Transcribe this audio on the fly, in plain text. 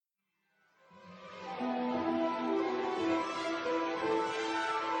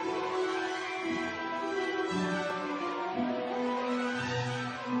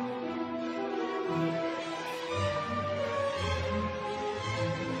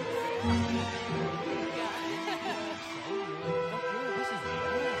Who am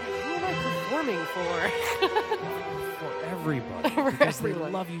I performing for? For everybody. For Because they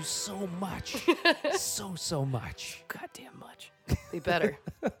everyone. love you so much. so much. Goddamn much. Be better.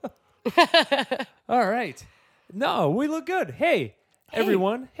 All right. No, we look good. Hey,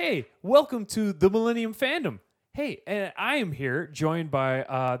 everyone. Hey, welcome to the Millennium Fandom. Hey, and I am here joined by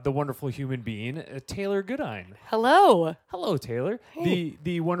the wonderful human being, Taylor Goodine. Hello. Hello, Taylor.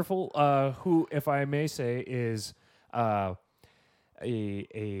 The wonderful, who, if I may say, is a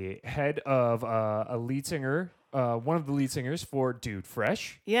head of a lead singer, one of the lead singers for Dude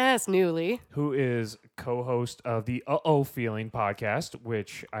Fresh, Yes, newly. who is co-host of the Uh-Oh Feeling podcast,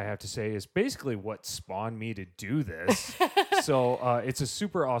 which I have to say is basically what spawned me to do this. So it's a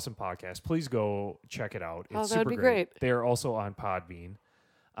super awesome podcast. Please go check it out. It's Oh, that super would be great. They are also on Podbean.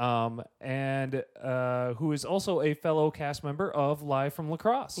 And who is also a fellow cast member of Live from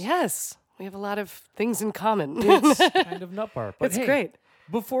Lacrosse. Yes. We have a lot of things in common. It's kind of nut bar. But It's hey, great.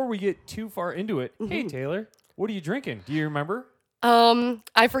 Before we get too far into it, hey, Taylor, what are you drinking? Do you remember?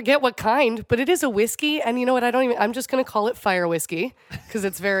 I forget what kind, but it is a whiskey, and you know what? I'm just gonna call it fire whiskey because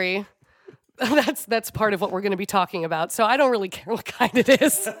it's very. That's part of what we're going to be talking about. So I don't really care what kind it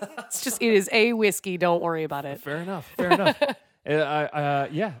is. It is a whiskey. Don't worry about it. Fair enough. Fair enough.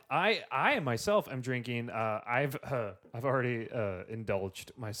 I myself am drinking. I've already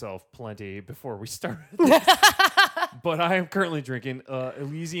indulged myself plenty before we started. But I am currently drinking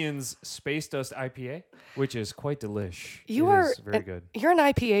Elysian's Space Dust IPA, which is quite delish. You It are is very good. You're an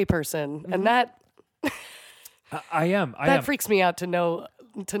IPA person, and that I am. freaks me out to no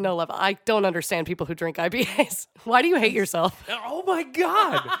level. I don't understand people who drink IPAs. Why do you hate yourself? Oh my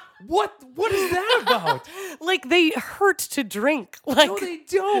God! What is that about? Like they hurt to drink. Like No, they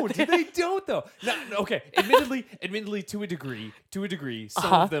don't. They don't though. No, okay. Admittedly, to a degree,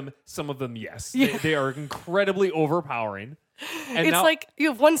 some of them, yes, they are incredibly overpowering. And it's now, like you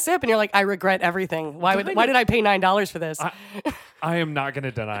have one sip and you're like, I regret everything. Why did I pay $9 for this? I am not going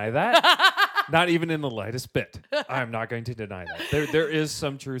to deny that. Not even in the lightest bit. I am not going to deny that. There is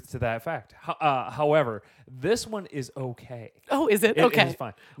some truth to that fact. However, this one is okay. Oh, is it? It Okay. is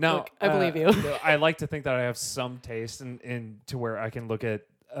fine. Now, Look, I believe you. I like to think that I have some taste in to where I can look at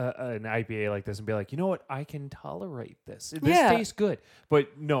an IPA like this and be like, you know what? I can tolerate this. This Yeah. tastes good.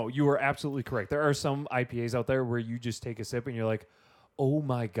 But no, you are absolutely correct. There are some IPAs out there where you just take a sip and you're like, oh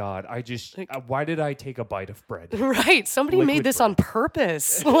my God, why did I take a bite of bread? Right. Somebody Liquid made this bread. on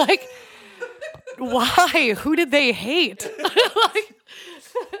purpose. Like, why? Who did they hate? Like,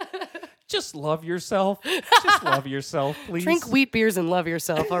 Just love yourself. Just love yourself, please. drink wheat beers and love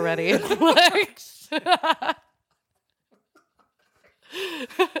yourself already. Like,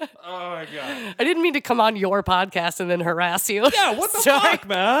 Oh my God. I didn't mean to come on your podcast and then harass you. Yeah, what the Sorry. fuck,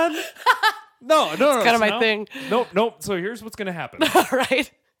 man? No. It's kinda my thing. Nope. So here's what's gonna happen. All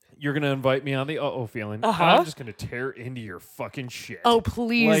right. You're gonna invite me on the Uh-Oh Feeling. And Uh-huh. I'm just gonna tear into your fucking shit. Oh,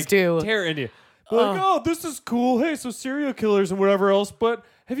 please Like, do. Tear into you. Like, oh, this is cool. Hey, so serial killers and whatever else. But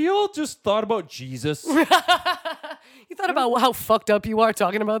have you all just thought about Jesus? You thought about how fucked up you are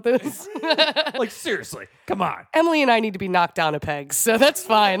talking about this? Like, seriously, come on. Emily and I need to be knocked down a peg, so that's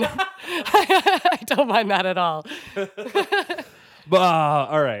fine. I don't mind that at all.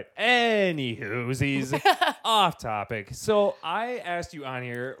 All right. Anywho, he's off topic. So I asked you on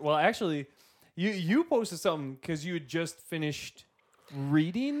here. Well, actually, you posted something because you had just finished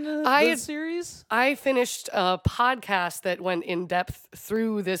reading the series. I finished a podcast that went in depth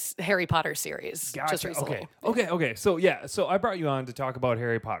through this Harry Potter series just recently. Okay. So I brought you on to talk about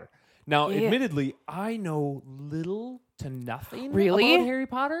Harry Potter. Now, Yeah. admittedly, I know little to nothing Really? about Harry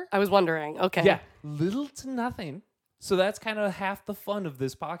Potter. I was wondering. Okay. Yeah, little to nothing. So that's kind of half the fun of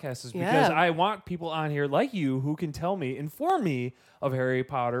this podcast is because Yeah. I want people on here like you who can inform me of Harry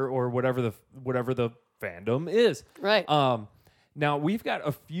Potter or whatever the fandom is. Right. Now we've got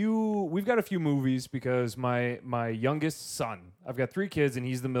a few movies because my youngest son, I've got 3 kids and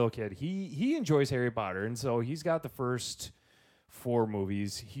he's the middle kid. He enjoys Harry Potter and so he's got the first 4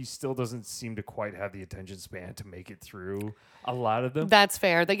 movies. He still doesn't seem to quite have the attention span to make it through a lot of them. That's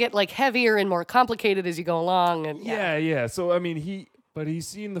fair. They get like heavier and more complicated as you go along. And Yeah. So I mean, he's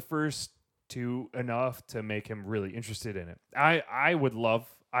seen the first 2 enough to make him really interested in it.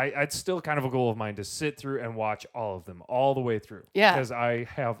 I'd still kind of a goal of mine to sit through and watch all of them all the way through. Yeah. Because I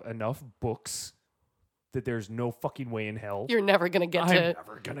have enough books that there's no fucking way in hell. You're never going to get I'm to.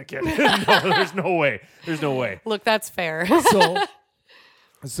 never gonna get it. No, there's no way. There's no way. Look, that's fair.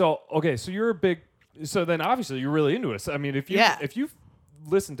 So okay. So you're a big. So then obviously you're really into it. So, I mean, if you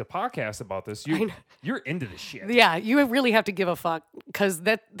listen to podcasts about this. You're into this shit. Yeah, you really have to give a fuck because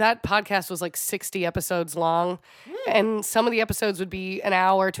that podcast was like 60 episodes long, and some of the episodes would be an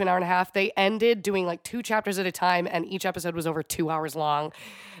hour to an hour and a half. They ended doing like 2 chapters at a time, and each episode was over 2 hours long.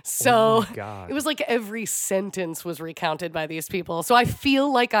 So God. it was like every sentence was recounted by these people. So I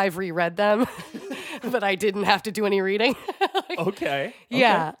feel like I've reread them, but I didn't have to do any reading. Okay.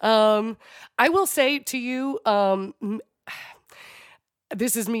 Yeah. I will say to you,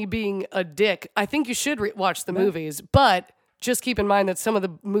 this is me being a dick. I think you should watch the movies, but just keep in mind that some of the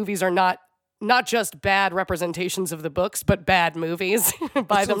movies are not just bad representations of the books, but bad movies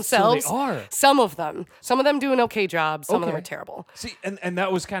by themselves. So they are. Some of them do an okay job. Some of them Okay. are terrible. See, and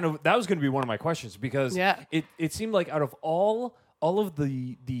that was going to be one of my questions because it seemed like out of all of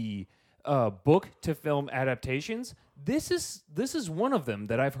the book to film adaptations, this is one of them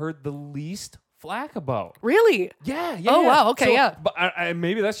that I've heard the least flack about. Really? Yeah. Oh, wow. Okay, So, yeah. But I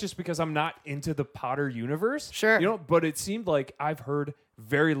maybe that's just because I'm not into the Potter universe. Sure. But it seemed like I've heard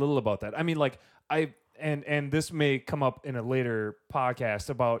very little about that. I mean, like and this may come up in a later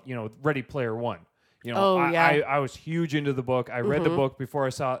podcast about, Ready Player One. I was huge into the book. I read the book before I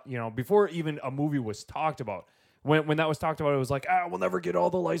saw, before even a movie was talked about. When that was talked about, it was like, we'll never get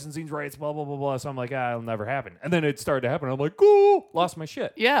all the licensing rights, blah, blah, blah, blah. So I'm like, it'll never happen. And then it started to happen. I'm like, cool, lost my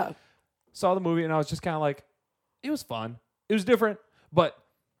shit. Yeah. Saw the movie and I was just kind of like, it was fun. It was different, but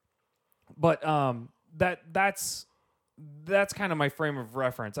that's kind of my frame of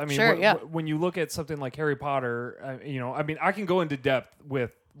reference. I mean, Sure, yeah. when you look at something like Harry Potter, I mean, I can go into depth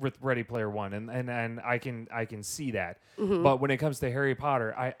with Ready Player One, and I can see that. Mm-hmm. But when it comes to Harry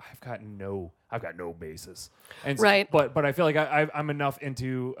Potter, I've got no basis. And so- Right. But I feel like I'm enough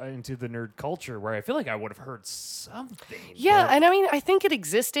into the nerd culture where I feel like I would have heard something. Yeah, but- and I mean, I think it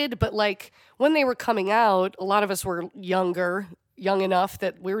existed, but like when they were coming out, a lot of us were young enough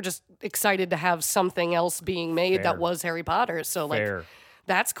that we were just excited to have something else being made Fair. that was Harry Potter. So like Fair.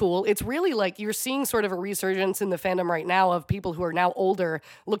 that's cool. It's really like you're seeing sort of a resurgence in the fandom right now of people who are now older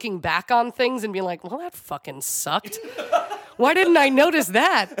looking back on things and being like, well, that fucking sucked. Why didn't I notice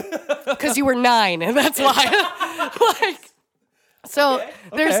that? Because you were 9, and that's why. So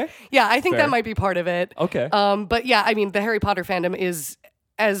there's, Okay. yeah, I think Fair. that might be part of it. Okay. But yeah, I mean, the Harry Potter fandom is,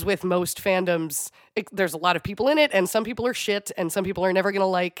 as with most fandoms, there's a lot of people in it, and some people are shit, and some people are never going to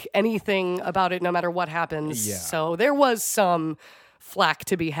like anything about it no matter what happens. Yeah. So there was some flack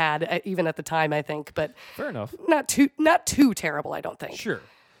to be had, even at the time, I think, but Fair enough. not too terrible, I don't think. Sure.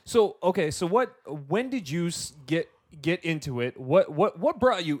 So okay. So when did you get into it? What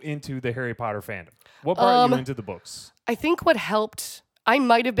brought you into the Harry Potter fandom? What brought you into the books? I think what helped, I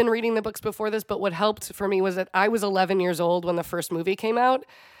might have been reading the books before this, but what helped for me was that I was 11 years old when the first movie came out.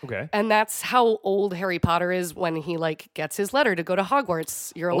 Okay. And that's how old Harry Potter is when he like gets his letter to go to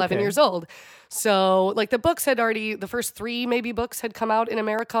Hogwarts. You're 11 Okay. years old. So like the books had already, the first 3 maybe books had come out in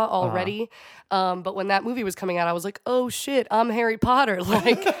America already. But when that movie was coming out, I was like, oh shit, I'm Harry Potter.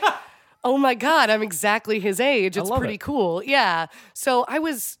 Like, oh my God, I'm exactly his age. It's love pretty it. cool. Yeah. So I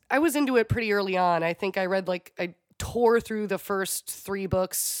was into it pretty early on. I think I read I tore through the first 3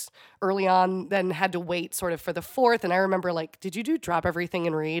 books early on, then had to wait sort of for the 4th. And I remember did you do drop everything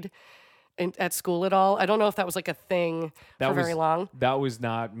and read at school at all? I don't know if that was like a thing for very long. That was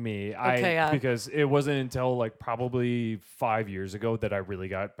not me. Okay, yeah. Because it wasn't until like probably 5 years ago that I really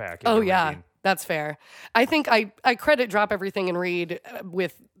got back into Oh yeah, reading. that's fair. I think I credit drop everything and read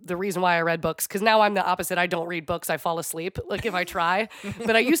with the reason why I read books, because now I'm the opposite. I don't read books. I fall asleep like if I try.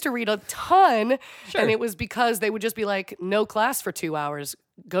 But I used to read a ton, and it was because they would just be like, no class for 2 hours.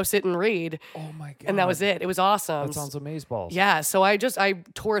 Go sit and read. Oh my God. And that was it. It was awesome. That sounds amazeballs. Yeah, so I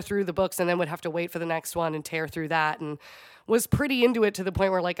tore through the books and then would have to wait for the next one and tear through that, and was pretty into it to the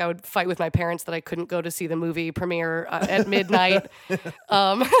point where I would fight with my parents that I couldn't go to see the movie premiere at midnight.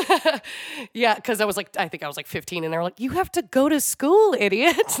 Yeah, because I think I was 15, and they were like, "You have to go to school,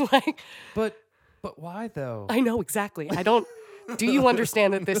 idiot!" But why though? I know exactly. I don't. Do you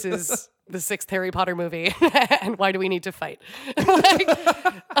understand that this is the 6th Harry Potter movie, and why do we need to fight?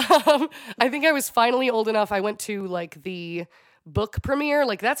 I think I was finally old enough. I went to the book premiere.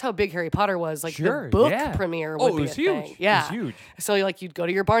 That's how big Harry Potter was. Sure, the book yeah. premiere Oh, would it be was a huge. thing. Yeah, It was huge. So you'd go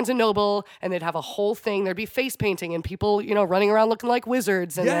to your Barnes and Noble, and they'd have a whole thing. There'd be face painting and people running around looking like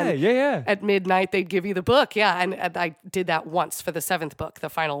wizards. And then Yeah. at midnight they'd give you the book. Yeah, and I did that once for the 7th book, the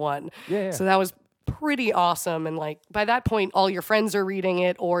final one. Yeah. So that was pretty awesome, and by that point all your friends are reading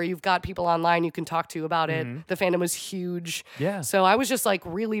it, or you've got people online you can talk to about it. The fandom was huge. Yeah. So I was just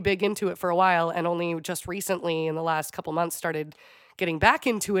really big into it for a while, and only just recently in the last couple months started getting back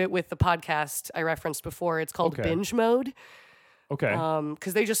into it with the podcast I referenced before. It's called Okay. Binge Mode. Okay.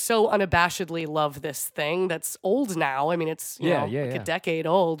 Because they just so unabashedly love this thing that's old now. I mean, it's like a decade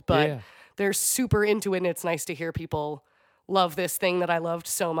old, but they're super into it, and it's nice to hear people love this thing that I loved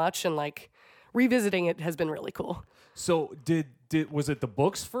so much, and like revisiting it has been really cool. So was it the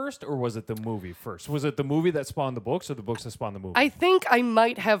books first or was it the movie first? Was it the movie that spawned the books or the books that spawned the movie? I think I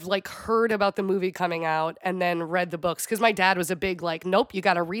might have like heard about the movie coming out and then read the books because my dad was a big like, nope, you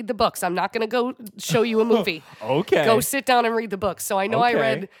got to read the books. I'm not going to go show you a movie. Okay. Go sit down and read the books. So I know I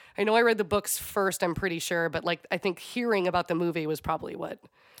read the books first, I'm pretty sure, but like I think hearing about the movie was probably what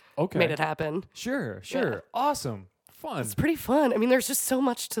made it happen. Sure. Yeah. Awesome. Fun. It's pretty fun. I mean, there's just so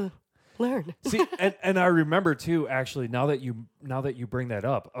much to learn. See, and I remember too. Actually, now that you bring that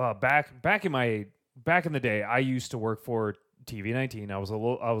up, back in the day, I used to work for TV19. I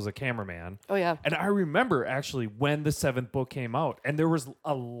was a cameraman. Oh yeah. And I remember actually when the 7th book came out, and there was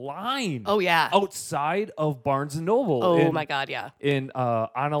a line. Oh yeah. Outside of Barnes and Noble. Oh my God, yeah. In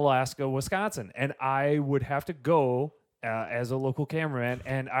Onalaska, Wisconsin, and I would have to go as a local cameraman,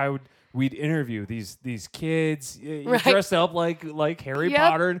 and we'd interview these kids dressed up like Harry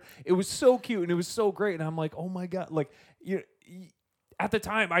Potter, and it was so cute and it was so great. And I'm like, oh my God, like at the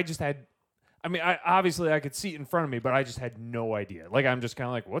time I just had. I mean, I could see it in front of me, but I just had no idea. Like, I'm just kind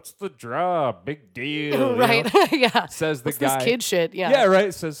of like, what's the draw? Big deal. Right. Yeah. Says the what's guy. This kid shit. Yeah. Yeah,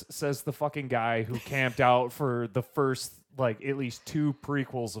 right. Says the fucking guy who camped out for the first, like, at least 2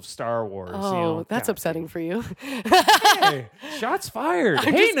 prequels of Star Wars. Oh, that's upsetting for you. Hey, shots fired.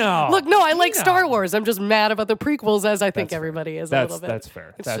 Look, no, I like Star Wars. I'm just mad about the prequels, as I think everybody is a little bit. That's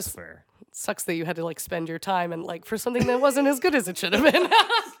fair. That's fair. It sucks that you had to, like, spend your time and, like, for something that wasn't as good as it should have been.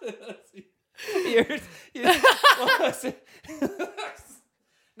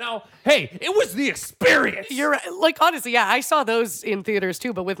 Now, hey, it was the experience. You're right. Like, honestly, yeah, I saw those in theaters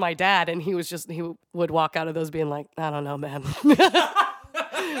too, but with my dad, and he would walk out of those being like, I don't know, man.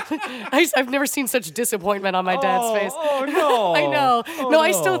 I've never seen such disappointment on my dad's face. Oh no. I know. No,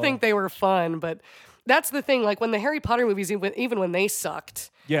 I still think they were fun, but that's the thing. Like when the Harry Potter movies, even when they sucked,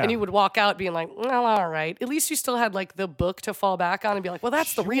 and you would walk out being like, well, all right. At least you still had like the book to fall back on and be like, well,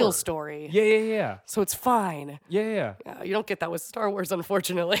 that's the real story. Yeah. So it's fine. Yeah. You don't get that with Star Wars,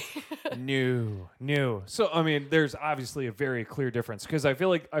 unfortunately. No. So I mean, there's obviously a very clear difference because I feel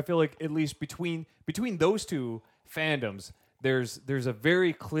like at least between those two fandoms, there's a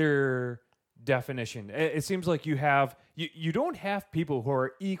very clear definition. It seems like you don't have people who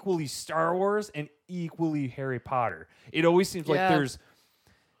are equally Star Wars and equally Harry Potter. It always seems like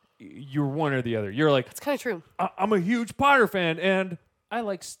you're one or the other. You're like, it's kind of true. I'm a huge Potter fan and I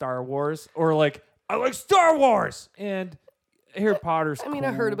like Star Wars, or like I like Star Wars and Harry Potter's cool.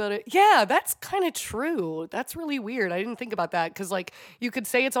 I heard about it. Yeah, that's kind of true. That's really weird. I didn't think about that because, like, you could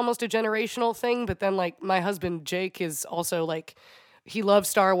say it's almost a generational thing, but then, like, my husband Jake is also like, he loves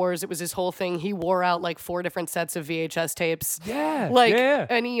Star Wars. It was his whole thing. He wore out like 4 different sets of VHS tapes.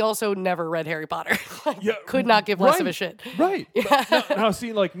 And he also never read Harry Potter. Could not give less of a shit. Right. Yeah. Now,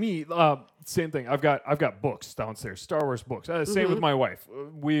 see, like me, same thing. I've got books downstairs, Star Wars books. Same with my wife.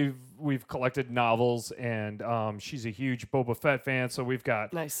 We've collected novels, and she's a huge Boba Fett fan, so we've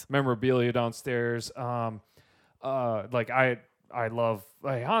got memorabilia downstairs. I love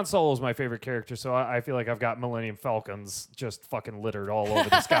Han Solo is my favorite character, so I feel like I've got Millennium Falcons just fucking littered all over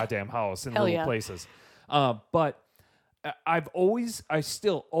this goddamn house in little places. But I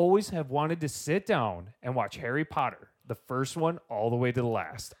still always have wanted to sit down and watch Harry Potter, the first one all the way to the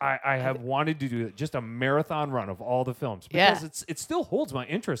last. I have wanted to do just a marathon run of all the films because it still holds my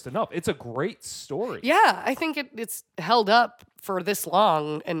interest enough. It's a great story. Yeah, I think it's held up for this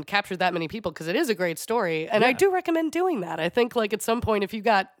long and captured that many people because it is a great story. And I do recommend doing that. I think like at some point if you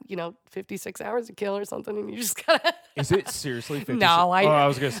got, 56 hours to kill or something and you just gotta... Is it seriously 56? No, I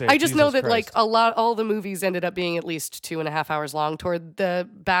was going to say, I just know that Christ. like all the movies ended up being at least 2.5 hours long toward the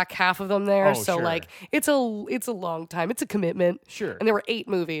back half of them there. So sure. like it's a long time. It's a commitment. Sure. And there were 8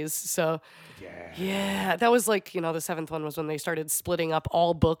 movies. So yeah, that was like, the 7th one was when they started splitting up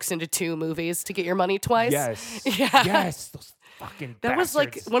all books into 2 movies to get your money twice. Yes. Yeah. Yes. Those fucking that bastards. was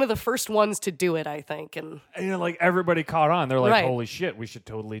like one of the first ones to do it, I think. And like everybody caught on. They're like, Right. holy shit, we should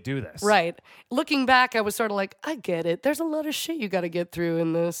totally do this. right. Looking back, I was sort of like, I get it. There's a lot of shit you got to get through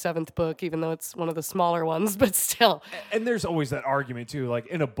in the 7th book, even though it's one of the smaller ones, but still. And there's always that argument too, like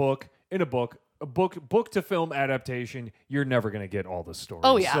in a book, a book to film adaptation, you're never going to get all the stories.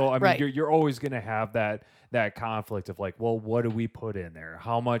 Oh, yeah, So I mean, right. you're always going to have that conflict of like, well, what do we put in there?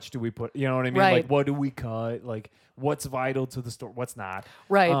 How much do we put? You know what I mean? Right. Like, what do we cut? Like, what's vital to the story? What's not?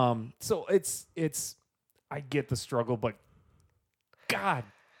 Right. So it's I get the struggle, but God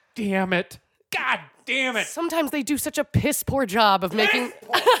damn it. God damn it. Sometimes they do such a piss poor job of making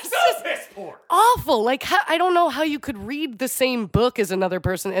So piss poor. awful. Like, I don't know how you could read the same book as another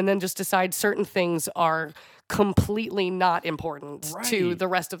person and then just decide certain things are completely not important to Right. the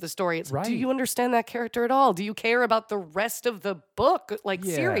rest of the story. It's, Right. do you understand that character at all? Do you care about the rest of the book, like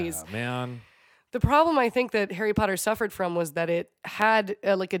series? Man. The problem I think that Harry Potter suffered from was that it had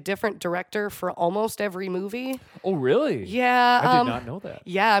like a different director for almost every movie. Oh, really? Yeah. I did not know that.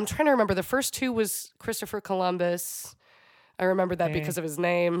 Yeah, I'm trying to remember. The first two was Christopher Columbus. I remember that because of his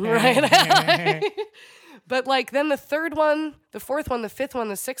name, right? But like then the third one, the fourth one, the fifth one,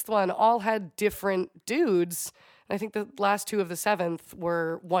 the sixth one all had different dudes. And I think the last two of the seventh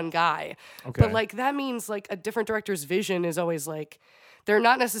were one guy. Okay. But like that means like a different director's vision is always like they're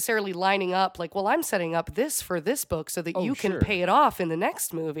not necessarily lining up like, well, I'm setting up this for this book so that you can sure. pay it off in the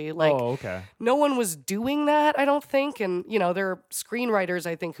next movie. Like Oh, okay. no one was doing that, I don't think. And, you know, there are screenwriters,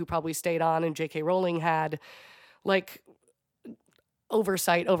 I think, who probably stayed on, and J.K. Rowling had, like,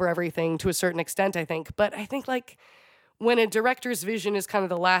 oversight over everything to a certain extent, I think. But I think, like, when a director's vision is kind of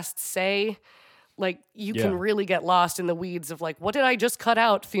the last say, like, you can Yeah. really get lost in the weeds of, like, what did I just cut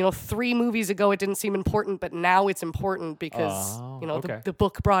out? You know, 3 movies ago it didn't seem important, but now it's important because, you know, okay. the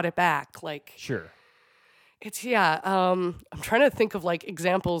book brought it back. Like, Sure. it's, yeah. I'm trying to think of, like,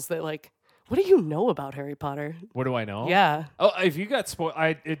 examples that, like, what do you know about Harry Potter? What do I know? Yeah. Oh, if you got spoiled,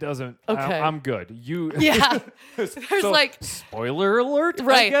 it doesn't. Okay. I'm good. You. Yeah. There's like- spoiler alert.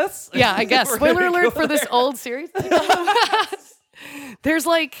 Right. I guess. Yeah, I guess. We're Spoiler gonna alert go for this there. old series. There's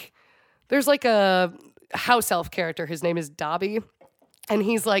like a house elf character. His name is Dobby. And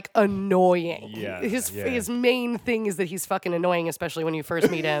he's like annoying. Yeah, His main thing is that he's fucking annoying, especially when you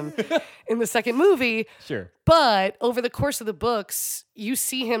first meet him in the second movie. Sure. But over the course of the books, you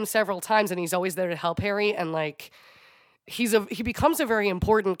see him several times and he's always there to help Harry, and like he becomes a very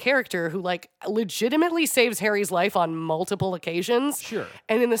important character who like legitimately saves Harry's life on multiple occasions. Sure.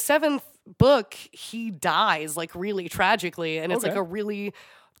 And in the 7th book, he dies like really tragically, and it's like Okay. a really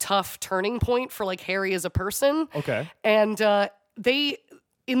tough turning point for like Harry as a person. Okay. And they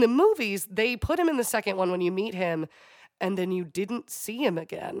in the movies, they put him in the second one when you meet him, and then you didn't see him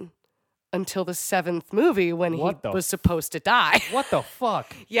again until the 7th movie when What he the was supposed to die. What the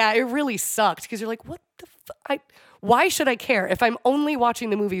fuck? Yeah, it really sucked because you're like, what the why should I care? If I'm only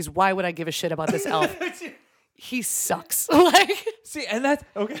watching the movies, why would I give a shit about this elf? He sucks. Like, See, and that's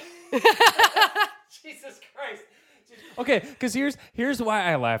okay. Jesus Christ. Okay, because here's why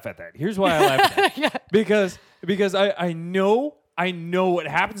I laugh at that. Here's why I laugh at that. Because I know what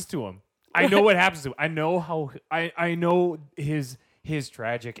happens to him. I know what happens to him. I know how I know his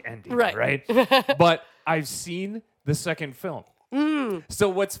tragic ending. Right. But I've seen the second film. So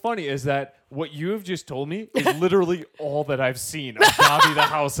what's funny is that what you have just told me is literally all that I've seen of Dobby the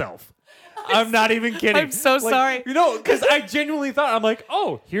house elf. I'm not even kidding. I'm so sorry. You know, because I genuinely thought, I'm like,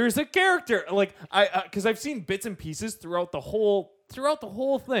 oh, here's a character. Like because I've seen bits and pieces throughout the whole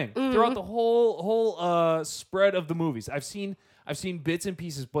thing, throughout the whole spread of the movies. I've seen bits and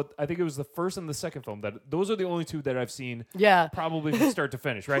pieces, but I think it was the first and the second film that those are the only two that I've seen. Yeah. Probably from start to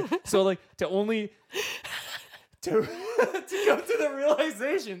finish, right? So like to go to the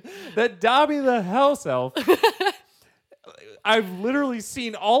realization that Dobby the house elf, I've literally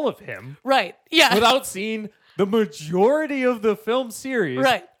seen all of him right. Yeah. without seeing the majority of the film series.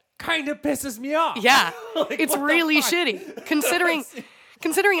 Right. Kind of pisses me off. Yeah. Like, It's what the really fuck? shitty.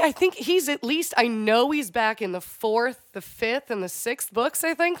 Considering I think he's at least, I know he's back in the 4th, the 5th, and the 6th books,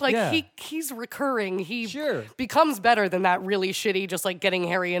 I think. Like, Yeah. he's recurring. He Sure. becomes better than that really shitty, just like getting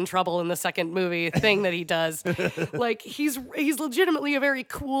Harry in trouble in the second movie thing that he does. Like, he's legitimately a very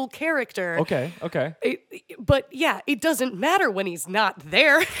cool character. Okay. But yeah, it doesn't matter when he's not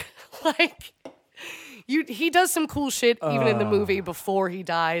there. Like, he does some cool shit even in the movie before he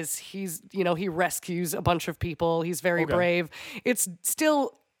dies. He's, you know, he rescues a bunch of people. He's very Okay. brave. It's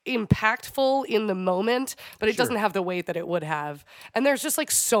still impactful in the moment, but it doesn't have the weight that it would have. And there's just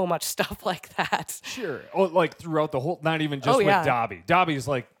like so much stuff like that. Sure. Oh, like throughout the whole, not even just Oh, with yeah. Dobby. Dobby's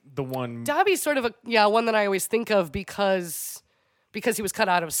like the one. Dobby's sort of one that I always think of because he was cut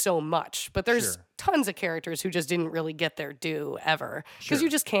out of so much. But there's Sure. tons of characters who just didn't really get their due ever. Because Sure. you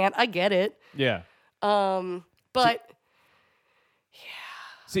just can't. I get it. Yeah. But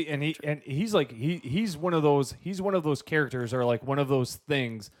See, and he's like he's one of those characters, or like one of those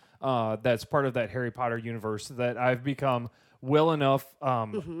things that's part of that Harry Potter universe that I've become well enough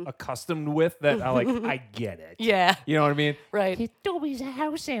accustomed with that I get it. Yeah. You know what I mean? Right. Dobby's a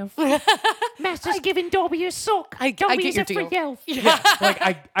house elf. Master's giving Dobby a sock. I Dobby's get your a free deal. elf.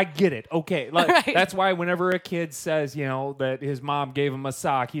 Yeah, I get it. Okay, like Right. that's why whenever a kid says, that his mom gave him a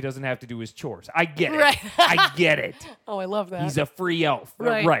sock, he doesn't have to do his chores. I get it. Right. I get it. Oh, I love that. He's a free elf.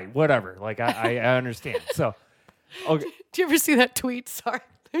 Right. Right. Whatever. Like I understand. So, okay. Do you ever see that tweet? Sorry.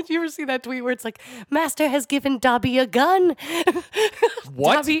 Did you ever see that tweet where it's like, Master has given Dobby a gun?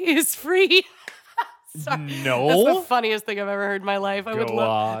 What? Dobby is free. Sorry. No. That's the funniest thing I've ever heard in my life. I would Go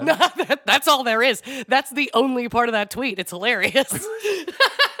love. on. No, that's all there is. That's the only part of that tweet. It's hilarious.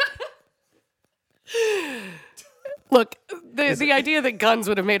 Look, the idea that guns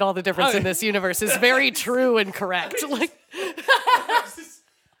would have made all the difference in this universe is very true and correct. Like,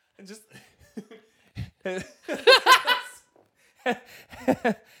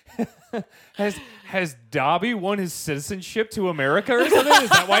 Just has Dobby won his citizenship to America or something? Is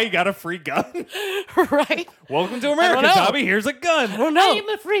that why he got a free gun? right? Welcome to America, know. Dobby. Here's a gun. Oh no. I'm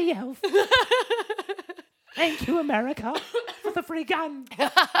a free elf. Thank you, America, for the free gun.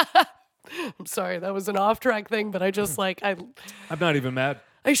 I'm sorry, that was an off-track thing, but I just I'm not even mad.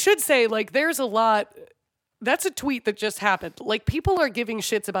 I should say, there's a lot. That's a tweet that just happened. People are giving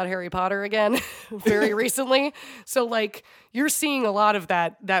shits about Harry Potter again very recently. So, you're seeing a lot of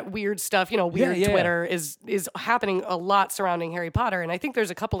that weird stuff. Weird Yeah. Twitter is happening a lot surrounding Harry Potter. And I think there's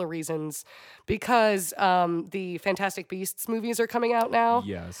a couple of reasons. Because the Fantastic Beasts movies are coming out now.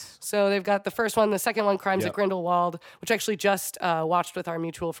 Yes. So they've got the first one, the second one, Crimes Yep. at Grindelwald, which I actually just watched with our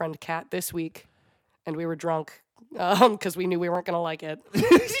mutual friend Kat this week. And we were drunk because we knew we weren't going to like it.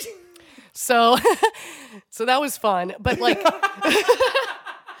 So that was fun. But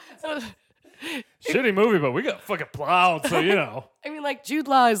Shitty movie, but we got fucking plowed, so I mean, Jude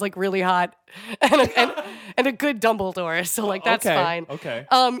Law is really hot and a good Dumbledore. So that's Okay, fine. okay.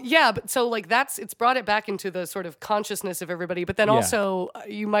 Yeah, but so it's brought it back into the sort of consciousness of everybody. But then Yeah. also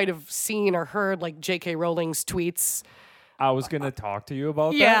you might have seen or heard J.K. Rowling's tweets. I was gonna talk to you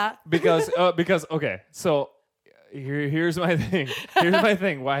about Yeah. that because okay, so here's my thing. Here's my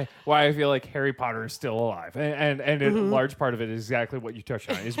thing. Why I feel like Harry Potter is still alive, and a large part of it is exactly what you touched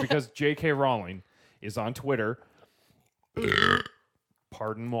on, is because J.K. Rowling is on Twitter.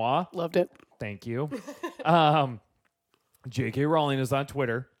 Pardon moi. Loved it. Thank you. J.K. Rowling is on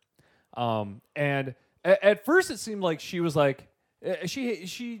Twitter, and at first it seemed like she was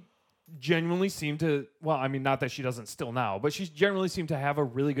she genuinely seemed to. Well, I mean, not that she doesn't still now, but she generally seemed to have a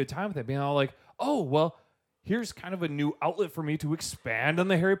really good time with it, being all like, "Oh, well, here's kind of a new outlet for me to expand on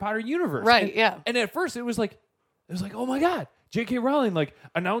the Harry Potter universe." Right, And- yeah. And at first it was like, oh my god, J.K. Rowling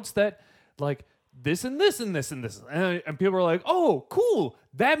announced that this and this and this and this, and people were like, oh, cool,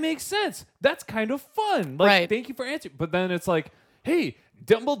 that makes sense. That's kind of fun. Right. Thank you for answering. But then it's like, hey,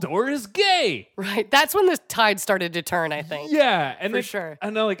 Dumbledore is gay. Right. That's when the tide started to turn, I think. Yeah, and For then, sure.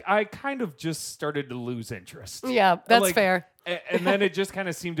 And then, I kind of just started to lose interest. Yeah, that's fair. And then it just kind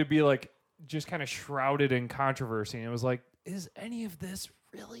of seemed to be just kind of shrouded in controversy. And it was like, is any of this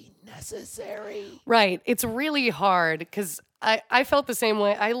really necessary? Right. It's really hard because I felt the same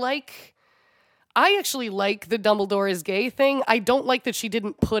way. I actually like the Dumbledore is gay thing. I don't like that she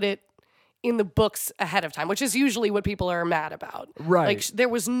didn't put it in the books ahead of time, which is usually what people are mad about. Right. There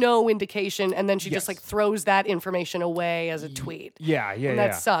was no indication, and then she just Yes. throws that information away as a tweet. Yeah. And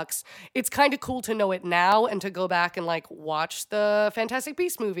that sucks. It's kind of cool to know it now and to go back and watch the Fantastic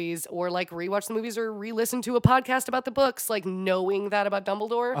Beasts movies or rewatch the movies or re-listen to a podcast about the books, knowing that about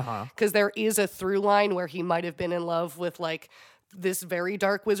Dumbledore. Because there is a through line where he might have been in love with this very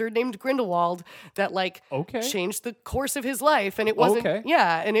dark wizard named Grindelwald that Okay. changed the course of his life. And it wasn't, Okay.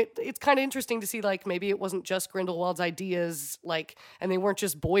 yeah. And it's kind of interesting to see maybe it wasn't just Grindelwald's ideas, and they weren't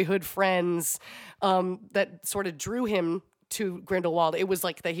just boyhood friends that sort of drew him to Grindelwald. It was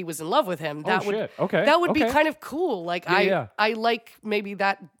that he was in love with him. That would, shit. Okay. That would be Okay. kind of cool. Yeah. I like maybe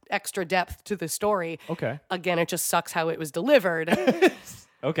that extra depth to the story. Okay. Again, it just sucks how it was delivered.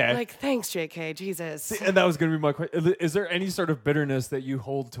 Okay. Thanks, JK. Jesus. And that was going to be my question. Is there any sort of bitterness that you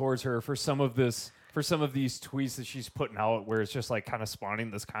hold towards her for some of these tweets that she's putting out, where it's just kind of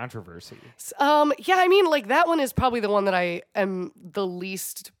spawning this controversy? Yeah, I mean, that one is probably the one that I am the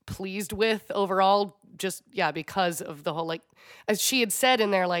least pleased with overall. Just because of the whole as she had said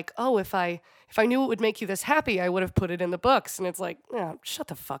in there, oh, if I knew it would make you this happy, I would have put it in the books. And it's oh, shut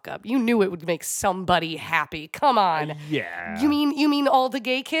the fuck up. You knew it would make somebody happy. Come on. Yeah. You mean all the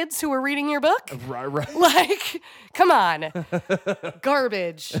gay kids who were reading your book? Right. Come on.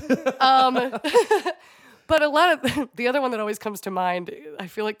 Garbage. But a lot of the other one that always comes to mind, I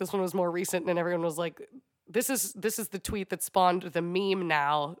feel like this one was more recent and everyone was this is the tweet that spawned the meme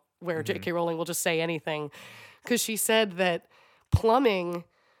now, where J.K. Rowling will just say anything, because she said that plumbing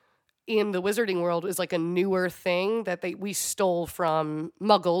in the wizarding world is like a newer thing that we stole from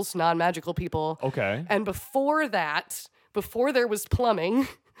Muggles, non-magical people. Okay. And before there was plumbing,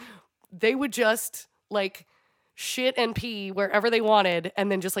 they would just like shit and pee wherever they wanted and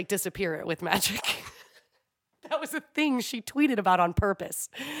then just like disappear it with magic. That was a thing she tweeted about on purpose.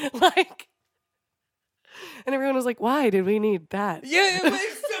 Like, and everyone was like, why did we need that? Yeah, fucking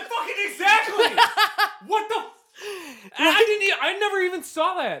exactly. What the? I never even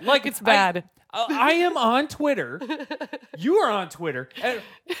saw that. Like, It's bad. I am on Twitter. You are on Twitter. And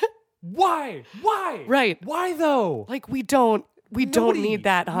why? Right. Why though? Like, we don't Nobody- need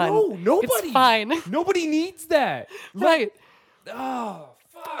that, hun. No, nobody. It's fine. Nobody needs that. Right. Oh,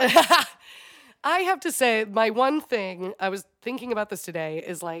 fuck. I have to say, my one thing, I was thinking about this today,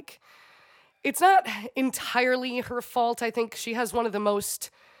 is like, it's not entirely her fault. I think she has one of the most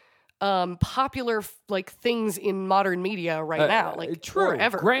popular like things in modern media right now, like true. or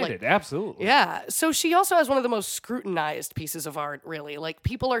ever. Granted, Like, absolutely. yeah. So she also has one of the most scrutinized pieces of art, really. Like,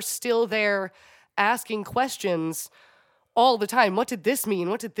 people are still there asking questions all the time. What did this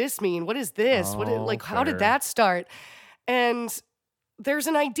mean? What did this mean? What is this? Like, how did fair. that start? And there's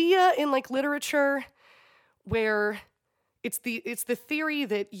an idea in like literature where it's the theory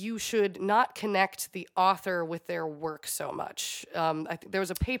that you should not connect the author with their work so much. I think there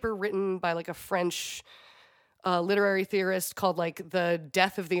was a paper written by like a French literary theorist called like The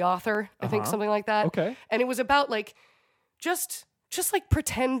Death of the Author, I think, something like that. Okay. And it was about like just like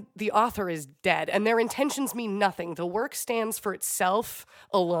pretend the author is dead and their intentions mean nothing. The work stands for itself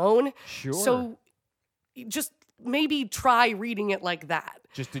alone. Sure. So just maybe try reading it like that.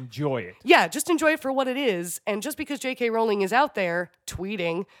 Just enjoy it. Yeah, just enjoy it for what it is. And just because J.K. Rowling is out there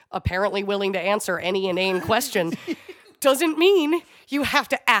tweeting, apparently willing to answer any inane question, doesn't mean you have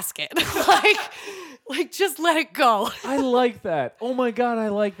to ask it. like just let it go. I like that. Oh my God, I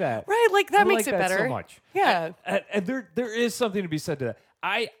like that. Right? Like, that I makes like it that better. so much. Yeah. And there is something to be said to that.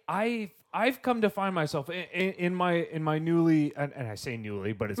 I've come to find myself in my newly, and I say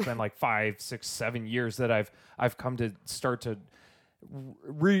newly, but it's been like 5, 6, 7 years that I've come to start to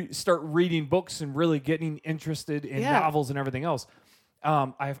start reading books and really getting interested in novels and everything else.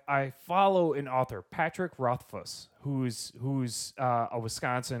 I follow an author, Patrick Rothfuss, who's a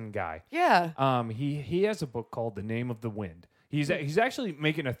Wisconsin guy. Yeah. He has a book called The Name of the Wind. He's actually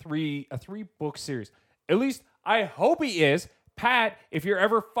making a three book series. At least I hope he is. Pat, if you're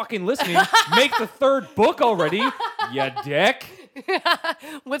ever fucking listening, make the 3rd book already, you dick.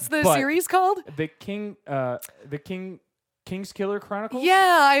 What's the But- series called? King's Killer Chronicles. Yeah,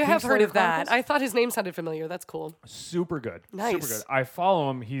 I have heard Kingslayer of that. Chronicles? I thought his name sounded familiar. That's cool. Super good. Nice. Super good. I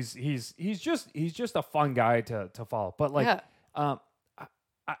follow him. He's just a fun guy to follow. But like, I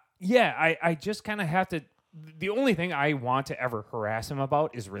just kind of have to. The only thing I want to ever harass him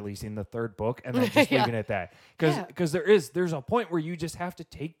about is releasing the 3rd book and then just leaving it at that. Because there's a point where you just have to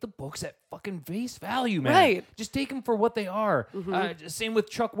take the books at fucking face value, man. Right. Just take them for what they are. Same with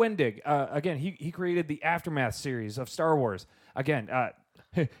Chuck Wendig. Again, he created the Aftermath series of Star Wars. Again,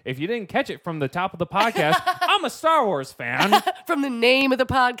 if you didn't catch it from the top of the podcast, I'm a Star Wars fan. From the name of the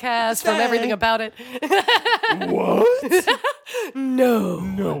podcast, from everything about it. What? No.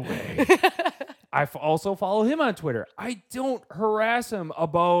 No way. I also follow him on Twitter. I don't harass him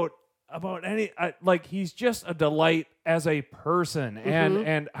about any like, he's just a delight as a person,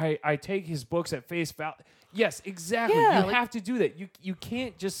 and I take his books at face value. Yes, exactly. Yeah, you have to do that. You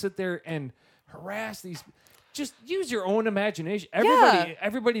can't just sit there and harass these. Just use your own imagination.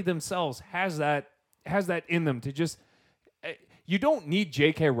 Everybody themselves has that in them to just. You don't need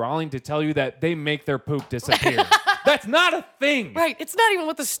J.K. Rowling to tell you that they make their poop disappear. That's not a thing. Right. It's not even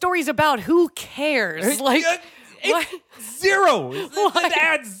what the story's about. Who cares? Like, what? Zero. It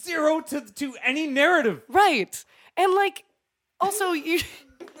adds zero to any narrative. Right. And like, also,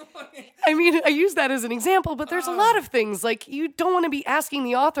 I mean, I use that as an example, but there's a lot of things. Like, you don't want to be asking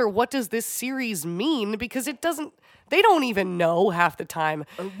the author, what does this series mean? Because they don't even know half the time.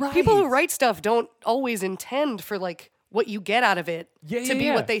 Right. People who write stuff don't always intend for like what you get out of it to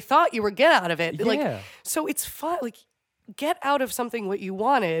be what they thought you were get out of it. Yeah. Like, so it's fun. Like, get out of something what you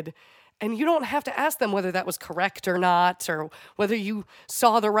wanted, and you don't have to ask them whether that was correct or not, or whether you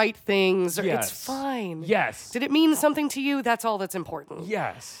saw the right things. Or Yes. It's fine. Yes. Did it mean something to you? That's all that's important.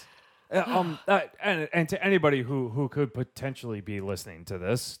 Yes. And to anybody who could potentially be listening to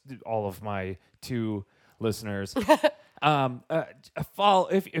this, all of my 2 listeners, follow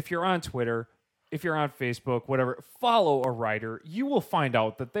if you're on Twitter, if you're on Facebook, whatever, follow a writer, you will find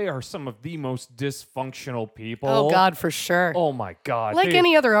out that they are some of the most dysfunctional people. Oh God, for sure. Oh my God. Like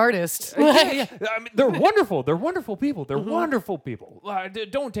any other artist. yeah. I mean, they're wonderful. They're wonderful people. They're wonderful people.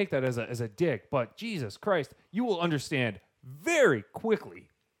 Don't take that as a dick, but Jesus Christ, you will understand very quickly.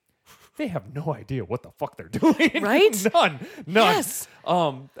 They have no idea what the fuck they're doing. Right? None. Yes.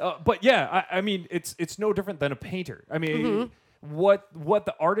 But yeah, I mean, it's no different than a painter. I mean, what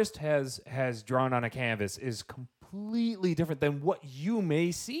the artist has drawn on a canvas is completely different than what you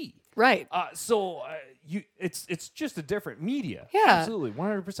may see. Right. It's just a different media. Yeah. Absolutely,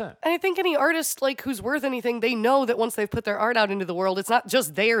 100%. And I think any artist like who's worth anything, they know that once they've put their art out into the world, it's not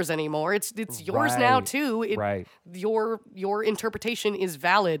just theirs anymore. It's yours now Right. too. Right. Your interpretation is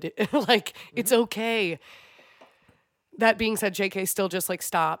valid. Like it's okay. That being said, JK still just like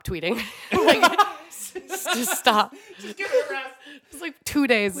stop tweeting. Like just stop. Just give it a rest. It's like 2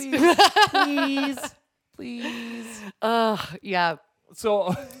 days. Please. Yeah.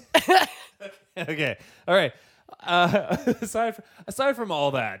 So, okay, all right. Aside from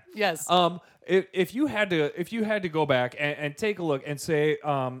all that, Yes. if you had to go back and take a look and say,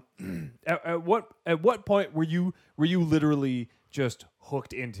 at what point were you literally just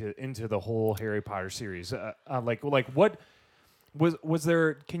hooked into the whole Harry Potter series? Like what was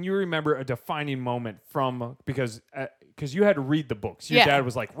there? Can you remember a defining moment from because you had to read the books? Your Yeah. dad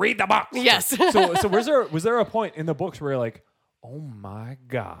was like, read the books. Yes. So was there a point in the books where you're like, oh my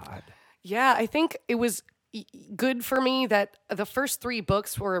God? Yeah, I think it was good for me that the first 3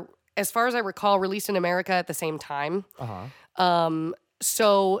 books were, as far as I recall, released in America at the same time.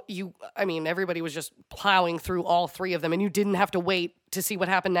 So everybody was just plowing through all 3 of them, and you didn't have to wait to see what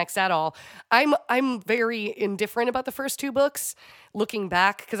happened next at all. I'm very indifferent about the first 2 books, looking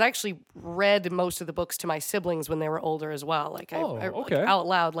back, because I actually read most of the books to my siblings when they were older as well. Like I like, out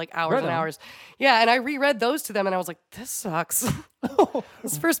loud, like hours and hours. Yeah, and I reread those to them, and I was like, this sucks.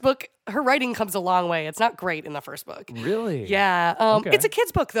 This first book, her writing comes a long way. It's not great in the first book. Really? Yeah. It's a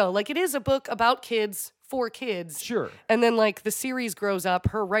kid's book, though. Like, it is a book about kids for kids. Sure. And then, like, the series grows up.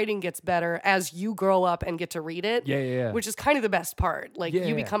 Her writing gets better as you grow up and get to read it. Yeah. Which is kind of the best part. Like, Yeah.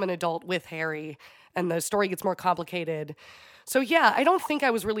 you become an adult with Harry, and the story gets more complicated. So, yeah, I don't think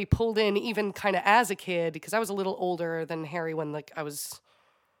I was really pulled in even kind of as a kid, because I was a little older than Harry when, like, I was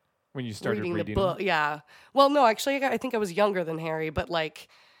When you started reading reading the book. Yeah. Well, no, actually, I think I was younger than Harry, but like,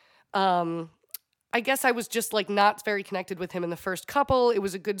 I guess I was just like not very connected with him in the first couple. It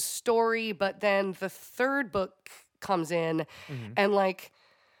was a good story, but then the third book comes in, and like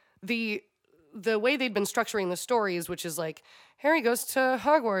the way they'd been structuring the stories, which is like Harry goes to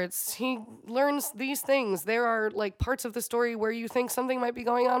Hogwarts, he learns these things. There are like parts of the story where you think something might be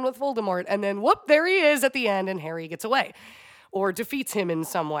going on with Voldemort, and then whoop, there he is at the end, and Harry gets away or defeats him in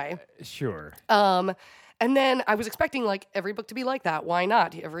some way. Sure. And then I was expecting like every book to be like that. Why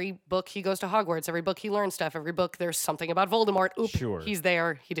not? Every book he goes to Hogwarts. Every book he learns stuff. Every book there's something about Voldemort. Oop, Sure. he's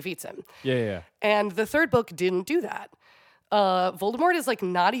there. He defeats him. Yeah. And the third book didn't do that. Voldemort is like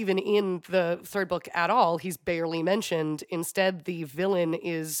not even in the third book at all. He's barely mentioned. Instead, the villain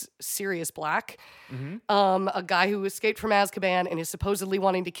is Sirius Black, a guy who escaped from Azkaban and is supposedly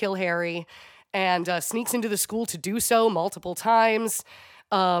wanting to kill Harry, and sneaks into the school to do so multiple times.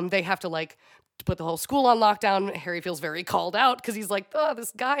 They have to like put the whole school on lockdown. Harry feels very called out because he's like, oh,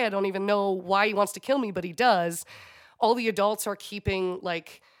 this guy, I don't even know why he wants to kill me, but he does. All the adults are keeping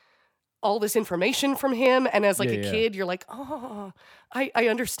like all this information from him. And as like a kid, you're like, oh, I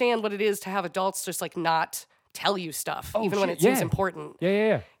understand what it is to have adults just like not tell you stuff, even when it seems important.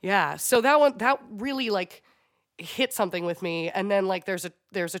 Yeah. So that really like hit something with me. And then like there's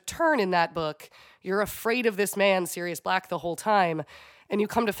a turn in that book. You're afraid of this man, Sirius Black, the whole time. And you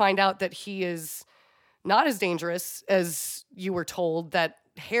come to find out that he is not as dangerous as you were told, that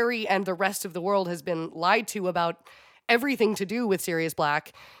Harry and the rest of the world has been lied to about everything to do with Sirius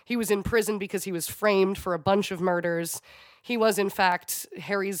Black. He was in prison because he was framed for a bunch of murders. He was, in fact,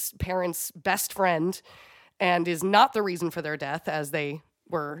 Harry's parents' best friend and is not the reason for their death, as they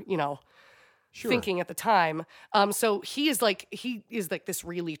were, thinking at the time. So he is like this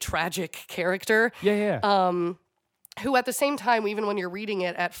really tragic character. Who at the same time, even when you're reading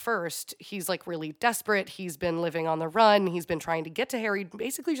it at first, he's like really desperate. He's been living on the run. He's been trying to get to Harry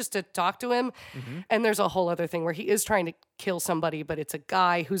basically just to talk to him. And there's a whole other thing where he is trying to kill somebody, but it's a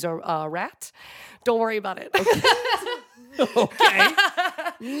guy who's a rat. Don't worry about it. Okay.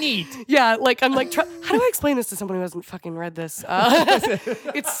 Neat. Yeah, like I'm like, how do I explain this to someone who hasn't fucking read this?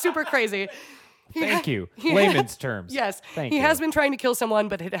 It's super crazy. Thank you. Layman's terms. Yes. Thank he you. has been trying to kill someone,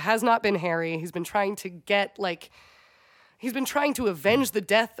 but it has not been Harry. He's been trying to get like... he's been trying to avenge the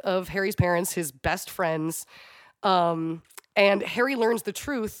death of Harry's parents, his best friends. And Harry learns the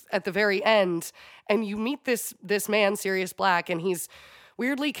truth at the very end, and you meet this man, Sirius Black, and he's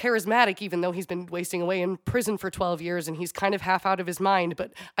weirdly charismatic, even though he's been wasting away in prison for 12 years, and he's kind of half out of his mind,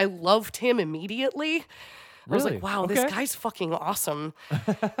 but I loved him immediately. I was Really? like, wow, Okay. this guy's fucking awesome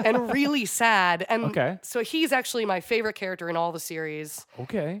and really sad. And Okay. so he's actually my favorite character in all the series.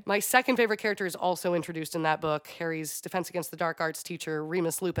 Okay. My second favorite character is also introduced in that book, Harry's Defense Against the Dark Arts teacher,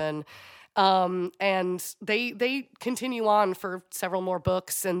 Remus Lupin. And they continue on for several more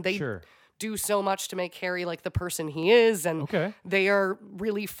books, and they Sure. do so much to make Harry like the person he is, and Okay. they are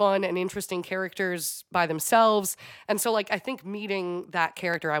really fun and interesting characters by themselves. And so like I think meeting that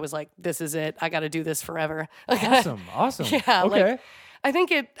character, I was like, this is it. I got to do this forever. Awesome. Awesome. Yeah, Okay. like, I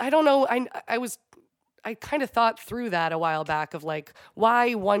think I don't know, I kind of thought through that a while back of like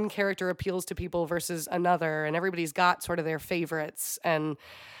why one character appeals to people versus another, and everybody's got sort of their favorites, and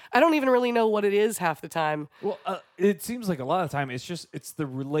I don't even really know what it is half the time. Well, it seems like a lot of time it's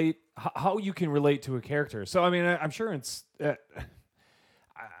the how you can relate to a character. So I mean, I'm sure it's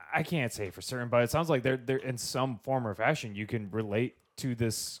I can't say for certain, but it sounds like they're in some form or fashion you can relate to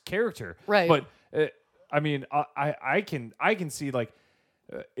this character, Right. But I mean, I can see like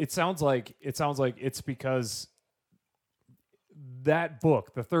it sounds like it's because that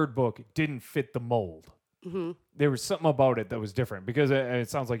book, the third book, didn't fit the mold. Mm-hmm. There was something about it that was different because it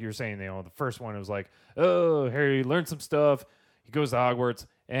sounds like you were saying, the first one, it was like, oh, Harry learned some stuff. He goes to Hogwarts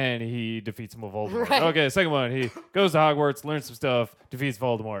and he defeats Voldemort. Right. Okay, second one, he goes to Hogwarts, learns some stuff, defeats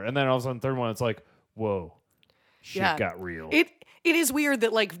Voldemort. And then all of a sudden, third one, it's like, whoa, shit Yeah. got real. It is weird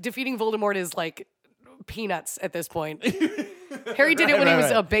that like defeating Voldemort is like peanuts at this point. Harry did it when he was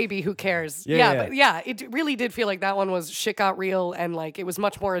right. a baby. Who cares? Yeah. But yeah, it really did feel like that one was shit got real, and like it was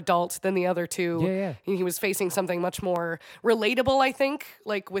much more adult than the other two. Yeah. And he was facing something much more relatable, I think,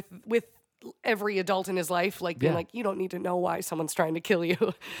 like with every adult in his life, like being Yeah. like, you don't need to know why someone's trying to kill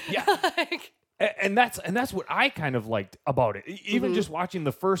you. Yeah. Like, And that's what I kind of liked about it. Even Mm-hmm. just watching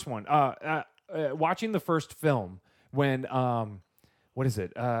the first one, watching the first film when what is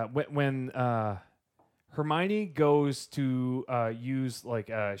it? When Hermione goes to use like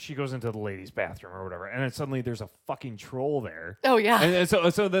she goes into the ladies' bathroom or whatever, and then suddenly there's a fucking troll there. oh yeah. And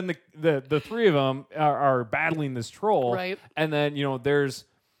so then the three of them are battling this troll, Right. And then there's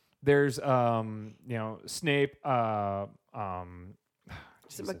Snape,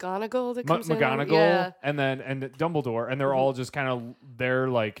 Is it McGonagall that comes in? McGonagall, Yeah. and Dumbledore, and they're all just kind of they're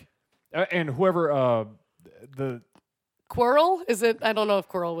like, and whoever the Quirrell? Is it? I don't know if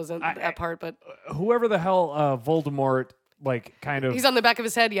Quirrell was in that part, but whoever the hell Voldemort like kind of he's on the back of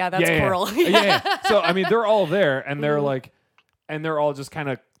his head. Yeah, that's yeah, Quirrell. yeah. So I mean, they're all there, and they're like, and they're all just kind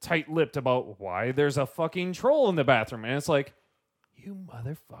of tight-lipped about why there's a fucking troll in the bathroom, and it's like, you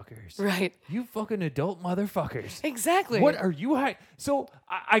motherfuckers, Right. You fucking adult motherfuckers. Exactly. What are you hiding? So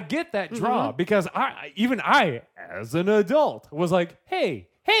I get that draw because I, as an adult, was like, hey,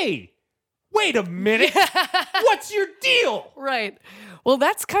 wait a minute. What's your deal? Right. Well,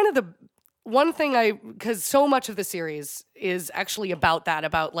 that's kind of the one thing because so much of the series is actually about that,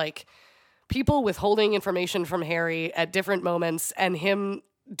 about like people withholding information from Harry at different moments and him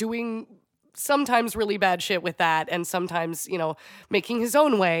doing sometimes really bad shit with that and sometimes, making his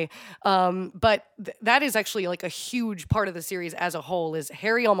own way. But that is actually like a huge part of the series as a whole is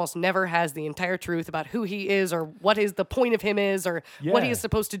Harry almost never has the entire truth about who he is or what is the point of him is or what he Yeah. is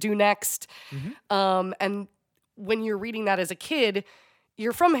supposed to do next. And when you're reading that as a kid,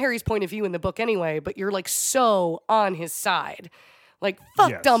 you're from Harry's point of view in the book anyway, but you're like so on his side. Like, fuck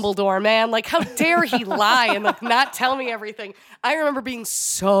Yes. Dumbledore, man. Like, how dare he lie and like not tell me everything? I remember being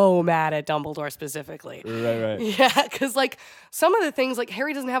so mad at Dumbledore specifically. Right. Yeah, because like some of the things, like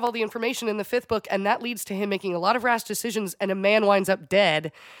Harry doesn't have all the information in the fifth book, and that leads to him making a lot of rash decisions, and a man winds up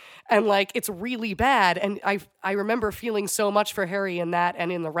dead. And like it's really bad. And I remember feeling so much for Harry in that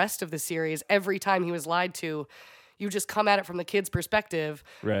and in the rest of the series. Every time he was lied to, you just come at it from the kid's perspective.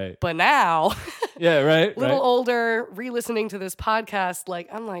 Right. But now, Yeah, right. little right. older, re-listening to this podcast, like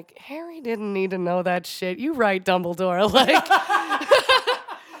I'm like, Harry didn't need to know that shit. You right, Dumbledore. Like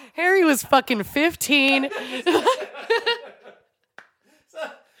Harry was fucking 15.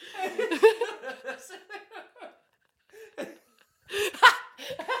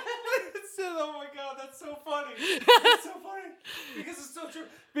 Oh my god, that's so funny. That's so funny. Because it's so true.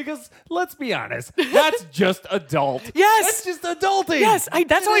 Because let's be honest, that's just adult. Yes. That's just adulting. Yes,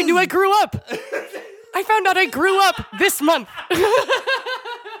 that's how I knew I grew up. I found out I grew up this month. I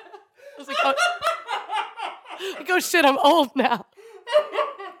was like, oh shit, I'm old now.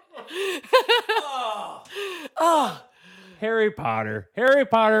 Harry Potter. Harry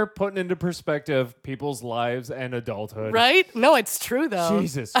Potter putting into perspective people's lives and adulthood. Right? No, it's true though.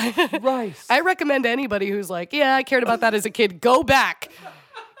 Jesus Christ. I recommend anybody who's like, yeah, I cared about that as a kid, go back.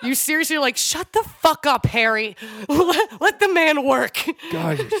 You seriously are like, shut the fuck up, Harry. Let the man work.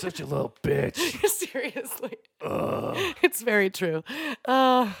 God, you're such a little bitch. Seriously. It's very true.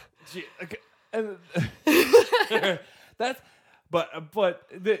 Gee, okay, and that's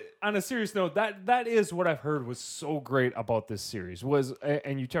on a serious note, that is what I've heard was so great about this series was,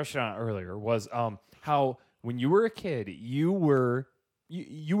 and you touched on it earlier, was how when you were a kid you were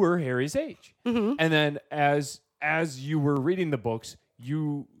Harry's age, and then as you were reading the books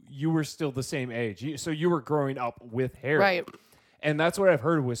you were still the same age, so you were growing up with Harry, Right. and that's what I've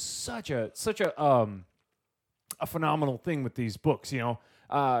heard was such a phenomenal thing with these books,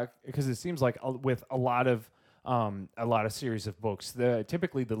 because it seems like with a lot of series of books,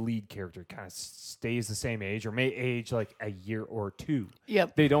 typically the lead character kind of stays the same age or may age like a year or two.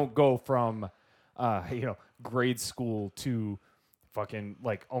 Yep. They don't go from grade school to fucking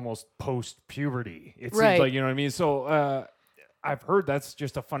like almost post puberty. It Right. seems like, you know what I mean? So I've heard that's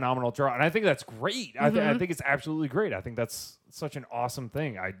just a phenomenal draw, and I think that's great. I think it's absolutely great. I think that's such an awesome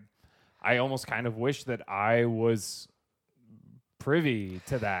thing. I almost kind of wish that I was privy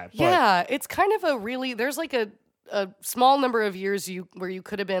to that. But Yeah, it's kind of there's like a small number of years where you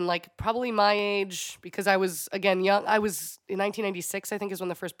could have been like probably my age, because I was, again, young. I was in 1996, I think, is when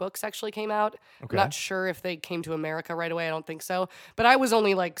the first books actually came out. Okay. I'm not sure if they came to America right away. I don't think so. But I was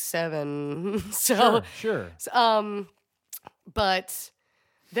only like 7. So, Sure. but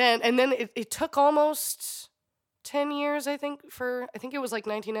then it took almost 10 years, I think it was like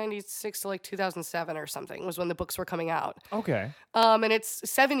 1996 to like 2007 or something was when the books were coming out. Okay. And it's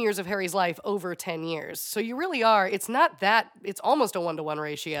 7 years of Harry's life over 10 years. So you really are, it's almost a 1-to-1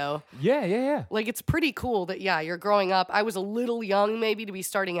 ratio. Yeah. Like, it's pretty cool that, yeah, you're growing up. I was a little young maybe to be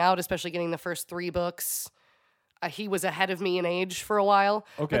starting out, especially getting the first 3 books. He was ahead of me in age for a while.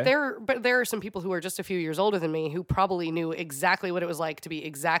 Okay. But there are some people who are just a few years older than me who probably knew exactly what it was like to be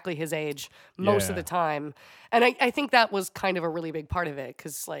exactly his age most of Yeah. the time. And I think that was kind of a really big part of it,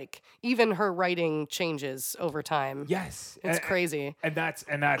 because like even her writing changes over time. Yes. It's crazy. And that's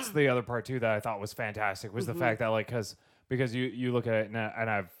the other part too that I thought was fantastic was the fact that like because you look at it and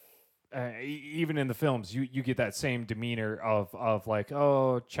I've even in the films, you get that same demeanor of like,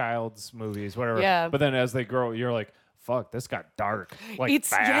 oh, child's movies, whatever. Yeah. But then as they grow, you're like, fuck, this got dark. Like, It's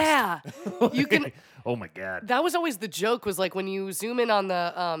fast. yeah. You can. Oh my god. That was always the joke, was like when you zoom in on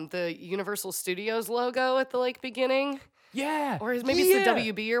the Universal Studios logo at the like beginning, Yeah. or maybe it's the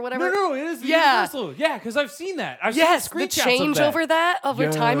WB or whatever. No, it is the Yeah. Universal. Yeah, because I've seen that. I've Yes, seen the screenshots change of over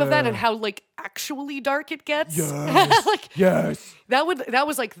time of that, and Yeah. how like actually dark it gets. Yes. Like Yes. that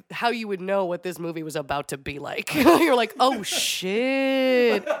was like how you would know what this movie was about to be like. You're like, oh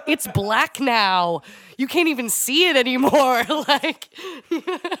shit, it's black now. You can't even see it anymore. Like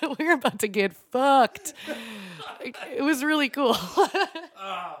we're about to get fucked. Like, it was really cool.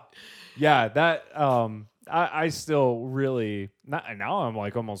 Yeah, that I still really now I'm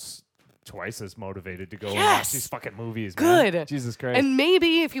like almost twice as motivated to go and watch Yes! these fucking movies. Man. Good. Jesus Christ. And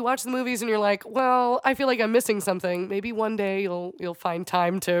maybe if you watch the movies and you're like, well, I feel like I'm missing something, maybe one day you'll find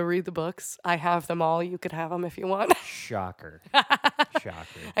time to read the books. I have them all. You could have them if you want. Shocker. Shocker.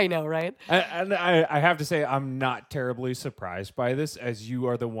 I know, right? And I have to say, I'm not terribly surprised by this, as you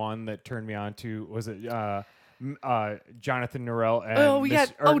are the one that turned me on to, was it Jonathan Norrell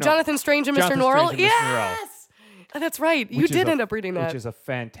and Jonathan Strange and Mr. Jonathan Norrell? Strange and Mr. Norrell. Yes! Oh, that's right. You Which is did a- end up reading that. Which is a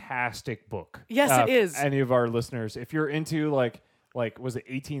fantastic book. Yes, it is. Any of our listeners, if you're into like was it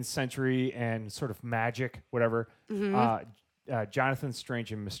 18th century and sort of magic, whatever, Mm-hmm. Jonathan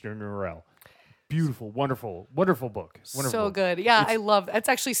Strange and Mr. Norrell. Beautiful, wonderful book. Wonderful So book. good. Yeah, I love. That's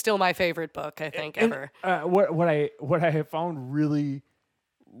actually still my favorite book, I think, ever. What I have found really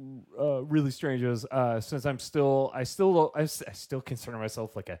strange is since I still consider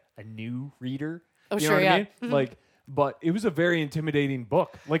myself like a new reader. Oh, you sure, know what yeah. I mean? Like, but it was a very intimidating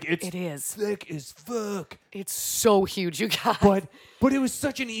book. Like It is. thick as fuck. It's so huge, you guys. But it was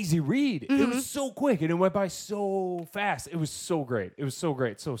such an easy read. It Mm-hmm. was so quick and it went by so fast. It was so great.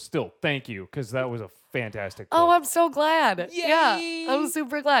 So still, thank you, because that was a fantastic book. Oh, I'm so glad. Yeah, I'm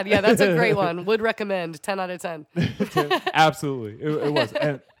super glad. Yeah, that's a great one. Would recommend. 10 out of 10. Absolutely, it was.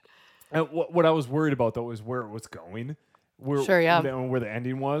 And what I was worried about though was where it was going. Sure, yeah. Where the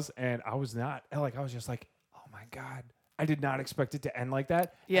ending was, and I was not like, I was just like, oh my god, I did not expect it to end like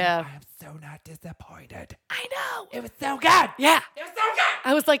that. Yeah. And I am so not disappointed. I know. It was so good. Yeah. It was so good.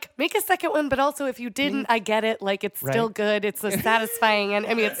 I was like, make a second one, but also if you didn't, I get it. Like, it's still Right. good. It's a satisfying, and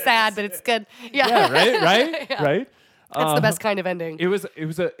I mean, it's sad, but it's good. Yeah. Yeah, right. Yeah. Right. It's the best kind of ending. It was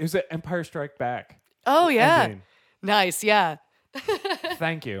an Empire Strike Back. Oh yeah. ending. Nice. Yeah.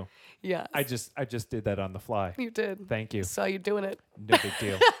 Thank you. Yeah. I just did that on the fly. You did. Thank you. Saw you doing it. No big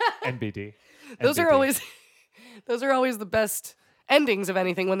deal. NBD. Those are NBD. always the best endings of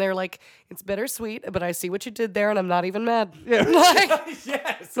anything when they're like, it's bittersweet, but I see what you did there and I'm not even mad. Yeah. Like,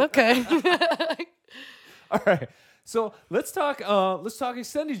 Yes. okay. All right. So let's talk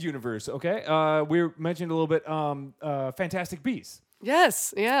extended universe, okay? We mentioned a little bit Fantastic Beasts.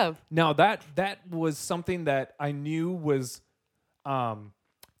 Yes. Yeah. Now that was something that I knew was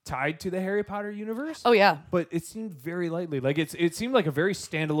tied to the Harry Potter universe. Oh yeah. But it seemed very lightly. Like it seemed like a very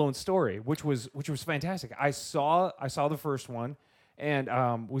standalone story, which was fantastic. I saw the first one and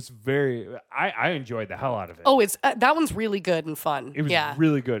I enjoyed the hell out of it. Oh, it's that one's really good and fun. It was yeah.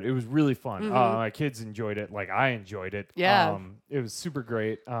 really good. It was really fun. My kids enjoyed it. Like I enjoyed it. Yeah. It was super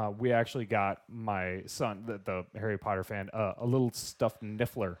great. We actually got my son, the Harry Potter fan, a little stuffed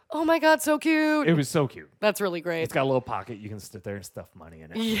Niffler. Oh my God, so cute. It was so cute. That's really great. It's got a little pocket. You can sit there and stuff money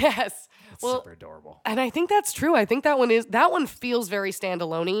in it. Yes. It's Well, super adorable. and I think that's true. I think that one feels very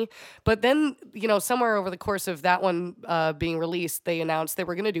standalone-y. But then, somewhere over the course of that one being released, they announced they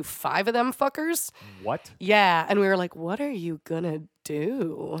were going to do 5 of them fuckers. What? Yeah. And we were like, what are you going to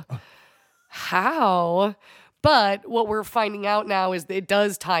do? How? But what we're finding out now is that it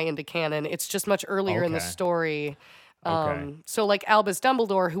does tie into canon. It's just much earlier in the Okay. story. Okay. So like Albus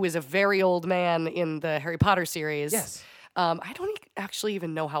Dumbledore, who is a very old man in the Harry Potter series. Yes. I don't actually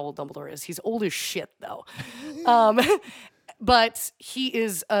even know how old Dumbledore is. He's old as shit, though. But he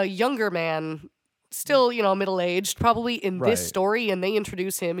is a younger man, still, middle-aged, probably in Right. this story. And they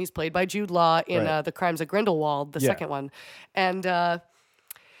introduce him. He's played by Jude Law in Right. The Crimes of Grindelwald, the Yeah. second one. And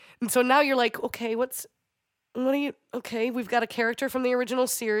so now you're like, okay, we've got a character from the original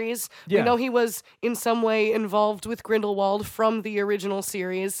series. Yeah. We know he was in some way involved with Grindelwald from the original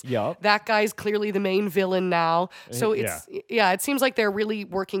series. Yup. That guy's clearly the main villain now. So it seems like they're really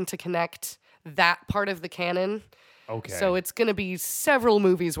working to connect that part of the canon. Okay. So it's going to be several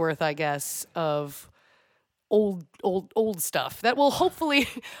movies worth, I guess, of old stuff that will hopefully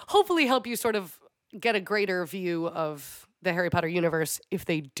help you sort of get a greater view of the Harry Potter universe if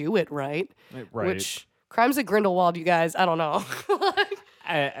they do it right. Right. Which Crimes of Grindelwald, you guys, I don't know.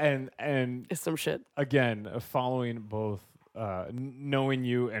 and It's some shit. again, following both knowing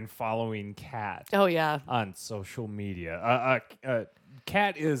you and following Kat Oh yeah. on social media.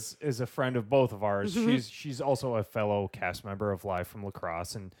 Kat is a friend of both of ours. Mm-hmm. She's also a fellow cast member of Live from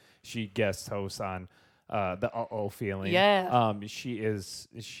Lacrosse, and she guest hosts on the Feeling. Yeah.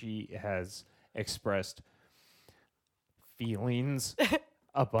 She has expressed feelings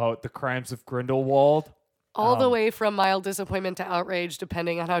about the Crimes of Grindelwald. All the way from mild disappointment to outrage,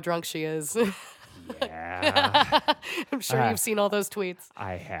 depending on how drunk she is. Yeah, I'm sure you've seen all those tweets.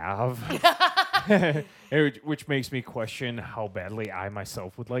 I have. Which makes me question how badly I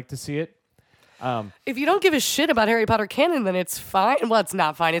myself would like to see it. If you don't give a shit about Harry Potter canon, then it's fine. Well, it's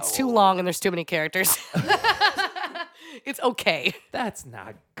not fine. It's too long and there's too many characters. It's okay. That's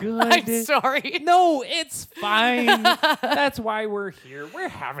not good. I'm sorry. No, it's fine. That's why we're here. We're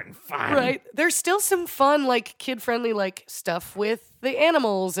having fun. Right. There's still some fun, like kid-friendly, like stuff with the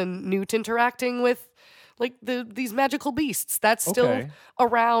animals and Newt interacting with like these magical beasts. That's still Okay.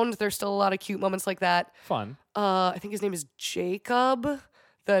 around. There's still a lot of cute moments like that. Fun. I think his name is Jacob,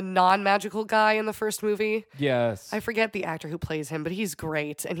 the non-magical guy in the first movie. Yes. I forget the actor who plays him, but he's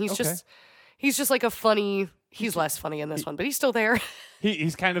great. And he's Okay. just like a funny, he's less funny in this one, but he's still there.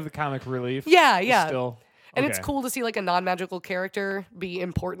 He's kind of the comic relief. Yeah. Still. And it's Okay. cool to see like a non-magical character be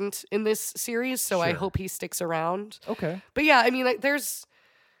important in this series, so I Sure. hope he sticks around. Okay. But yeah, I mean, like,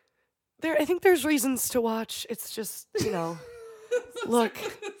 I think there's reasons to watch. It's just, look,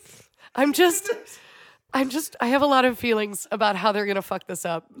 I have a lot of feelings about how they're gonna fuck this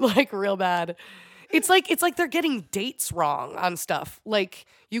up, like real bad. It's like they're getting dates wrong on stuff. Like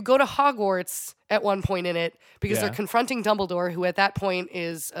you go to Hogwarts at one point in it because they're Yeah. confronting Dumbledore, who at that point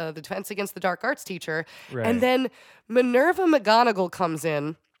is the Defense Against the Dark Arts teacher, Right. and then Minerva McGonagall comes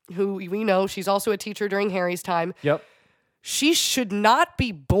in, who we know she's also a teacher during Harry's time. Yep. She should not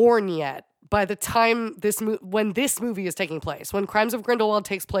be born yet by the time when this movie is taking place. When Crimes of Grindelwald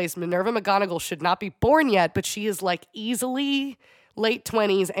takes place, Minerva McGonagall should not be born yet, but she is like easily late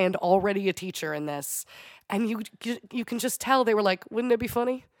 20s and already a teacher in this. And you can just tell they were like, wouldn't it be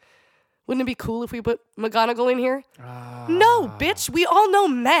funny? Wouldn't it be cool if we put McGonagall in here? No, bitch, we all know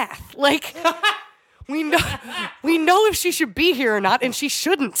math. Like we know if she should be here or not, and she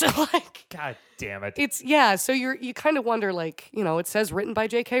shouldn't. Like God damn it. so you kind of wonder, like, it says written by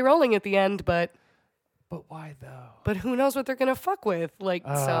J.K. Rowling at the end, but But why though? But who knows what they're gonna fuck with? Like,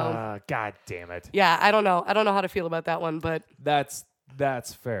 so God damn it. yeah, I don't know. I don't know how to feel about that one, but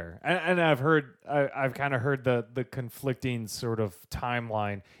That's fair, and I've kind of heard the conflicting sort of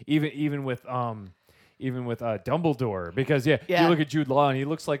timeline, even with Dumbledore, because you look at Jude Law and he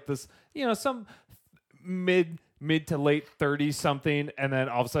looks like this, some mid to late 30s something, and then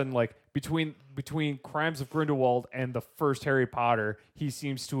all of a sudden, like between Crimes of Grindelwald and the first Harry Potter, he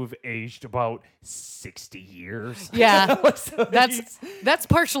seems to have aged about 60 years. yeah, that's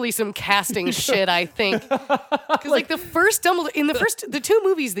partially some casting shit, I think. Because like the first Dumbledore in the two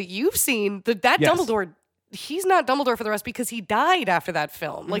movies that you've seen, that Yes. Dumbledore, he's not Dumbledore for the rest because he died after that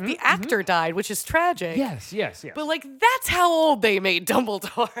film. Like the actor died, which is tragic. Yes. But like that's how old they made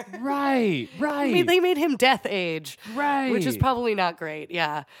Dumbledore. Right. I mean, they made him death age, Right. which is probably not great.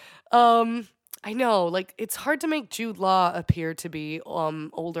 Yeah. I know, like it's hard to make Jude Law appear to be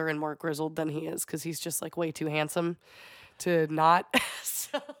older and more grizzled than he is because he's just like way too handsome to not.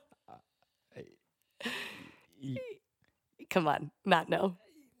 So, come on, not no.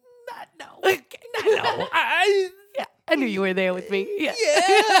 No, Yeah, I knew you were there with me. Yeah.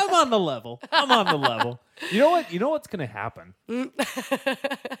 I'm on the level. You know what's gonna happen?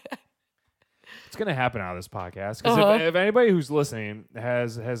 It's gonna happen out of this podcast because if anybody who's listening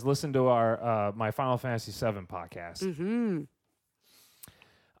has listened to our my Final Fantasy VII podcast,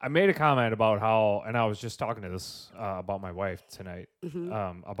 I made a comment about how, and I was just talking to this about my wife tonight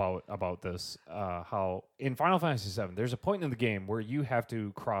about this how in Final Fantasy VII there's a point in the game where you have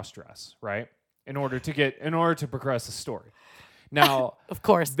to cross dress, right, in order to progress the story. Now, Of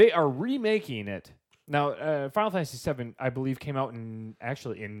course. they are remaking it. Now, Final Fantasy VII, I believe, came out in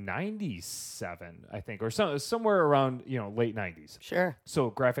 97, I think, or somewhere around late 90s. Sure.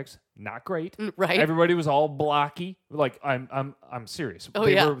 So graphics not great. Right. Everybody was all blocky. Like I'm serious. Oh,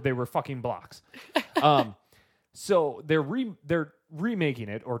 They were fucking blocks. So they're remaking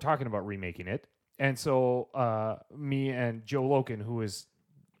it or talking about remaking it, and so me and Joe Loken, who is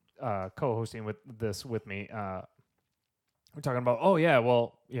co-hosting with me. We're talking about,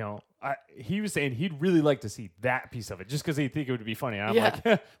 he was saying he'd really like to see that piece of it just because he'd think it would be funny. And I'm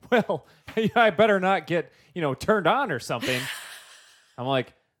like, well, I better not get, turned on or something. I'm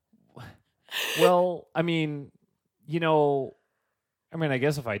like, well, I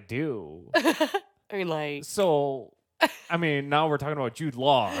guess if I do. I mean, like. So, now we're talking about Jude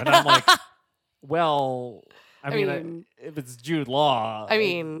Law. And I'm like, well, if it's Jude Law.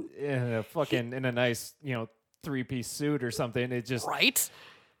 In a nice, 3-piece suit or something, it just Right?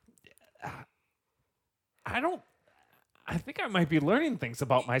 I think I might be learning things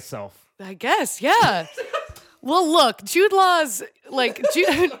about myself. I guess, yeah. Well, look, Jude Law's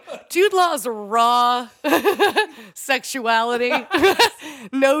raw sexuality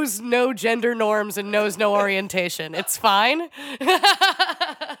knows no gender norms and knows no orientation. It's fine.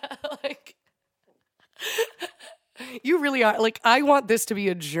 You really are. Like, I want this to be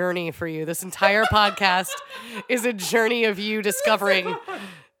a journey for you. This entire podcast is a journey of you discovering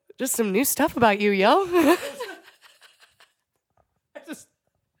just some new stuff about you, yo.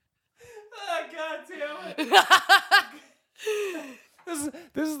 God damn it.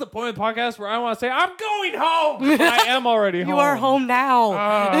 This is the point of the podcast where I want to say, I'm going home. I am already home. You are home now.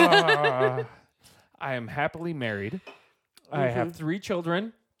 I am happily married. I have 3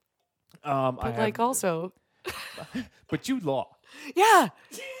 children. But also... But Jude Law. Yeah.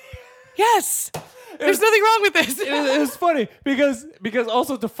 Yes. There's nothing wrong with this. It was funny because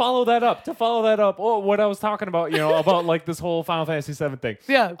also to follow that up, what I was talking about, about like this whole Final Fantasy VII thing.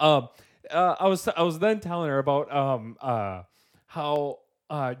 Yeah. I was then telling her about how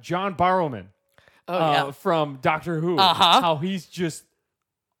John Barrowman from Doctor Who, how he's just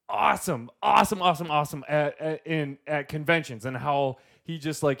awesome at conventions, and how he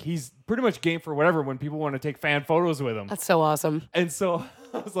just he's pretty much game for whatever when people want to take fan photos with him. That's so awesome. And so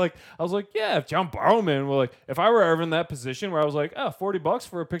I was like, yeah, if John Barrowman if I were ever in that position where I was like, oh, $40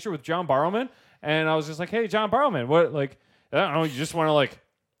 for a picture with John Barrowman, and I was just like, hey, John Barrowman, what, I don't know, you just want to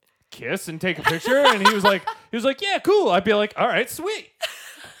kiss and take a picture? And he was like, yeah, cool. I'd be like, all right, sweet.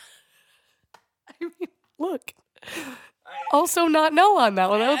 I mean, look. Also not no on that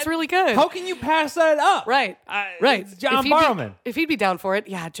one. That was really good. How can you pass that up? Right. Right. It's John Barrowman. If he'd be down for it,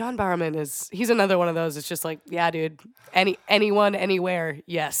 yeah, John Barrowman he's another one of those. It's just like, yeah, dude, anyone, anywhere,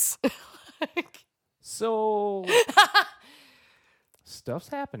 yes. So stuff's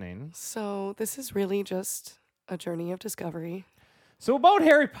happening. So this is really just a journey of discovery. So about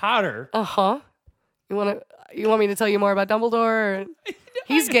Harry Potter. You want me to tell you more about Dumbledore?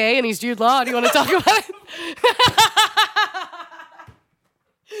 He's gay and he's Jude Law. Do you want to talk about it?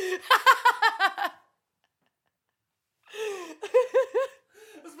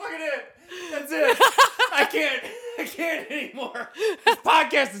 That's fucking it. That's it. I can't anymore. This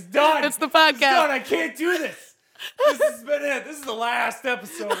podcast is done. It's the podcast. It's done. I can't do this. This has been it. This is the last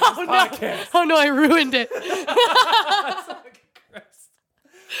episode of this podcast. Oh no, I ruined it.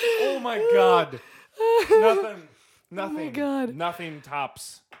 Oh my god. Nothing. God. Nothing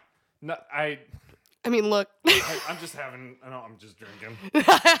tops. No, I mean, look. I'm just drinking.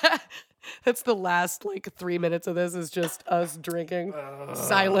 That's the last 3 minutes of this is just us drinking.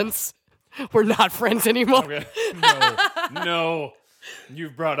 Silence. We're not friends anymore. Okay. No.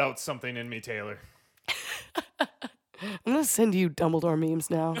 You've brought out something in me, Taylor. I'm gonna send you Dumbledore memes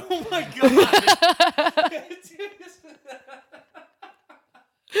now. Oh my god.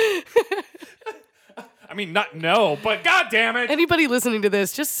 I mean, but god damn it. Anybody listening to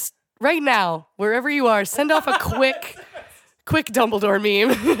this, just right now, wherever you are, send off a quick Dumbledore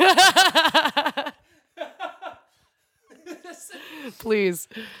meme. Please.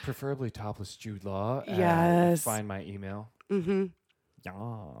 Preferably topless Jude Law. Yes. Find my email. Mm-hmm.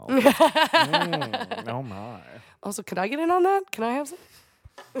 Oh. Oh my. Also, can I get in on that? Can I have some?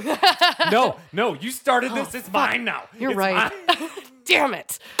 No, you started this. It's mine now. You're It's right. mine. Damn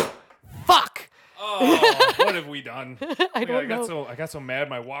it. Fuck. Oh, what have we done? I don't know. I got so mad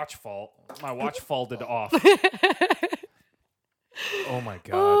my watch folded off. Oh my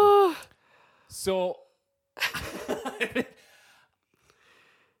god. So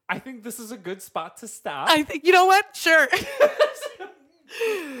I think this is a good spot to stop. I think, you know what? Sure.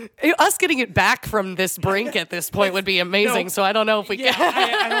 Us getting it back from this brink at this point would be amazing. No. So I don't know if we Yeah,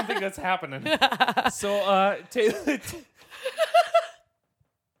 can. I don't think that's happening. So, Taylor,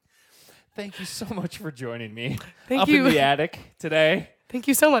 thank you so much for joining me Thank up you. in the attic today. Thank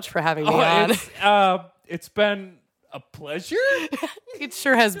you so much for having me on. It's been a pleasure. It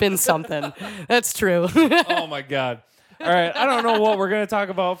sure has been something. That's true. Oh my god. All right, I don't know what we're going to talk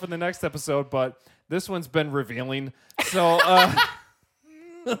about for the next episode, but this one's been revealing. So,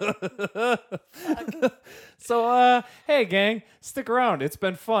 hey gang, stick around. It's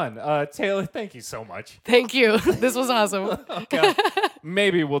been fun. Taylor, thank you so much. Thank you. This was awesome. Okay.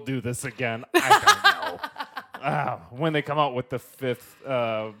 Maybe we'll do this again. I don't know. When they come out with the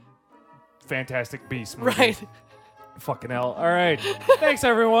 5th Fantastic Beasts movie. Right. Fucking hell. All right. Thanks,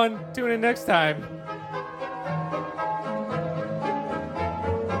 everyone. Tune in next time.